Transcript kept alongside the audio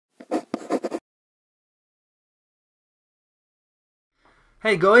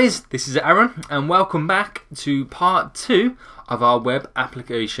Hey guys, this is Aaron and welcome back to part 2 of our web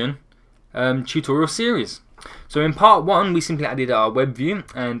application tutorial series. So in part 1 we simply added our web view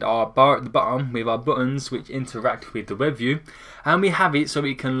and our bar at the bottom with our buttons which interact with the web view, and we have it so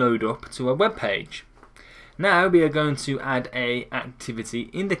it can load up to a web page. Now we are going to add a activity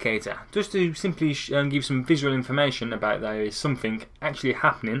indicator just to simply give some visual information about there is something actually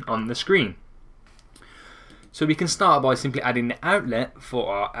happening on the screen. So we can start by simply adding the outlet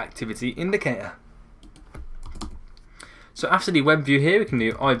for our activity indicator. So after the web view here, we can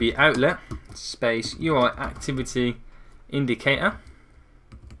do IB outlet space UI activity indicator.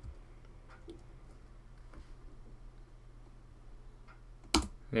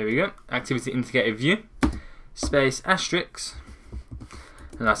 There we go, activity indicator view space asterisk,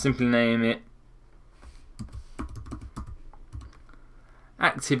 and I'll simply name it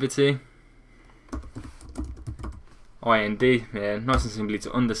activity IND, yeah, nice and simply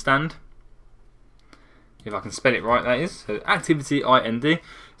to understand. If I can spell it right, that is. So activity IND.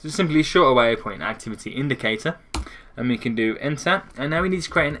 So simply a shorter way of putting activity indicator. And we can do enter. And now we need to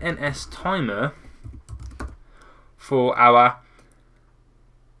create an NS timer for our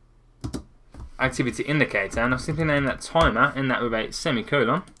activity indicator. And I'll simply name that timer and that with a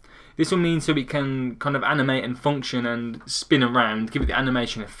semicolon. This will mean so we can kind of animate and function and spin around, give it the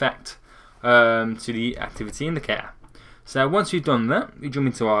animation effect to the activity indicator. So once we've done that, we jump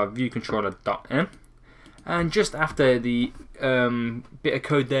into our viewcontroller.m, and just after the bit of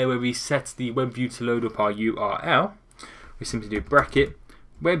code there where we set the web view to load up our URL, we simply do bracket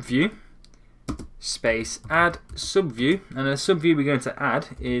WebView space add subview, and the subview we're going to add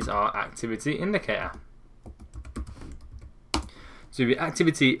is our activity indicator. So the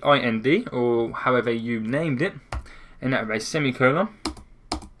activity IND, or however you named it, and that with a semicolon.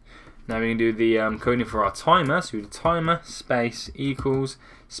 Now we can do the coding for our timer, so we do timer space equals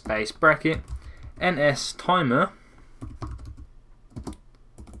space bracket NS timer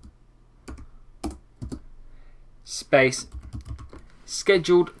space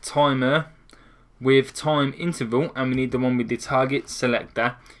scheduled timer with time interval, and we need the one with the target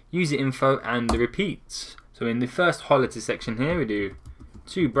selector, user info and the repeats. So in the first highlighted section here we do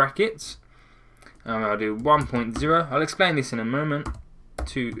 2 brackets, and I'll do 1.0. I'll explain this in a moment.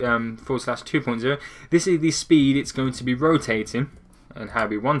 /2.0. This is the speed it's going to be rotating and how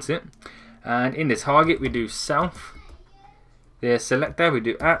we want it. And in the target we do self, the selector we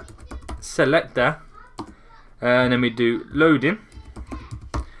do at selector, and then we do loading,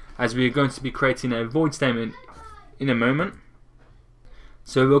 as we're going to be creating a void statement in a moment.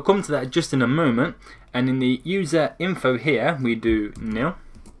 So we'll come to that just in a moment. And in the user info here we do nil.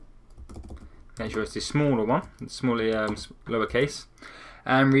 Make sure it's the smaller one, smaller lowercase.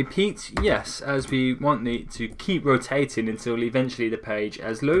 And repeat yes, as we want it to keep rotating until eventually the page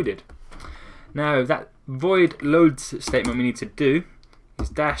has loaded. Now that void load statement we need to do is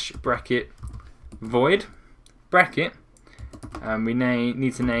dash bracket void bracket, and we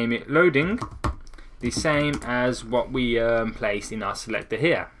need to name it loading, the same as what we placed in our selector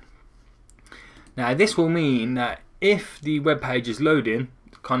here. Now this will mean that if the web page is loading,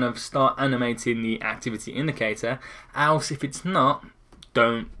 kind of start animating the activity indicator, else if it's not,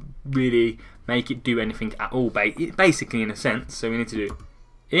 don't really make it do anything at all, basically, in a sense. So we need to do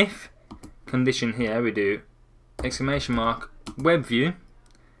if condition here, we do exclamation mark WebView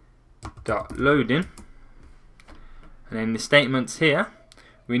dot loading, and then the statements here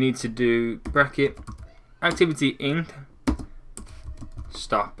we need to do bracket activity int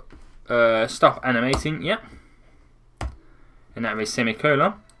stop animating, yeah, and that is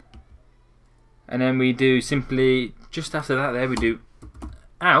semicolon, and then we do simply just after that there we do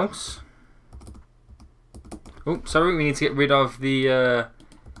else. Oh, sorry, we need to get rid of the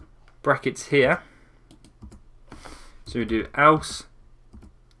brackets here. So we do else,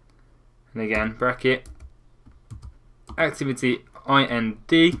 and again bracket activity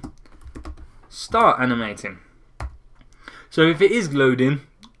IND start animating. So if it is loading,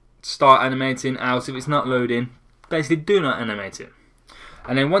 start animating, else if it's not loading, basically do not animate it.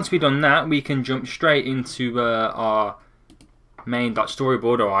 And then once we've done that, we can jump straight into our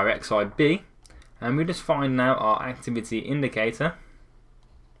main.storyboard or our XIB, and we just find now our activity indicator.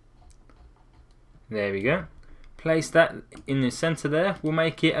 There we go. Place that in the center there. We'll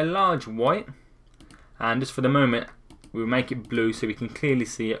make it a large white, and just for the moment we'll make it blue so we can clearly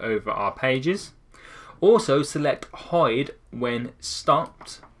see it over our pages. Also select hide when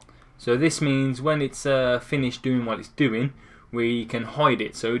stopped. So this means when it's finished doing what it's doing, we can hide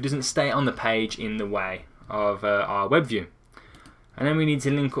it so it doesn't stay on the page in the way of our web view. And then we need to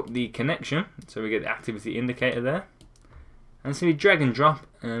link up the connection, so we get the activity indicator there, and simply drag and drop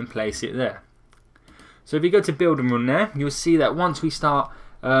and place it there. So if you go to build and run there, you'll see that once we start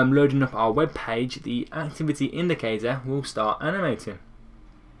loading up our web page, the activity indicator will start animating.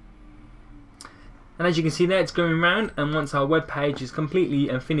 And as you can see there, it's going around, and once our web page is completely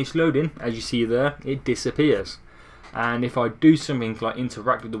and finished loading, as you see there, it disappears. And if I do something like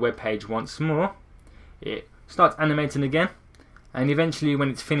interact with the web page once more, it starts animating again, and eventually when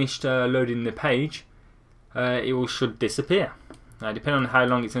it's finished loading the page, it should disappear. Now, depending on how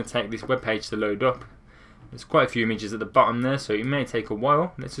long it's going to take this web page to load up, there's quite a few images at the bottom there, so it may take a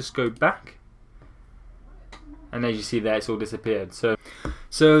while. Let's just go back, and as you see there, it's all disappeared.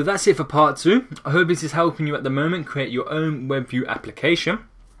 So that's it for part 2. I hope this is helping you at the moment create your own WebView application.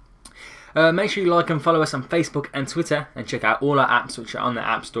 Make sure you like and follow us on Facebook and Twitter, and check out all our apps which are on the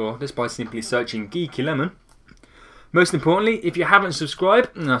App Store just by simply searching Geeky Lemon. Most importantly, if you haven't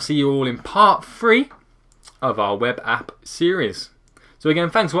subscribed, I'll see you all in part 3 of our web app series. So again,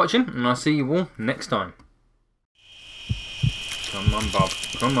 thanks for watching, and I'll see you all next time. Come on, Bob.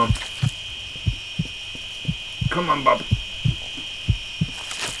 Come on. Come on, Bob.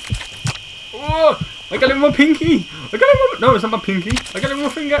 Oh! I got him with my pinky! I got him with... No, it's not my pinky. I got him with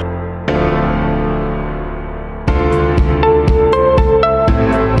my finger.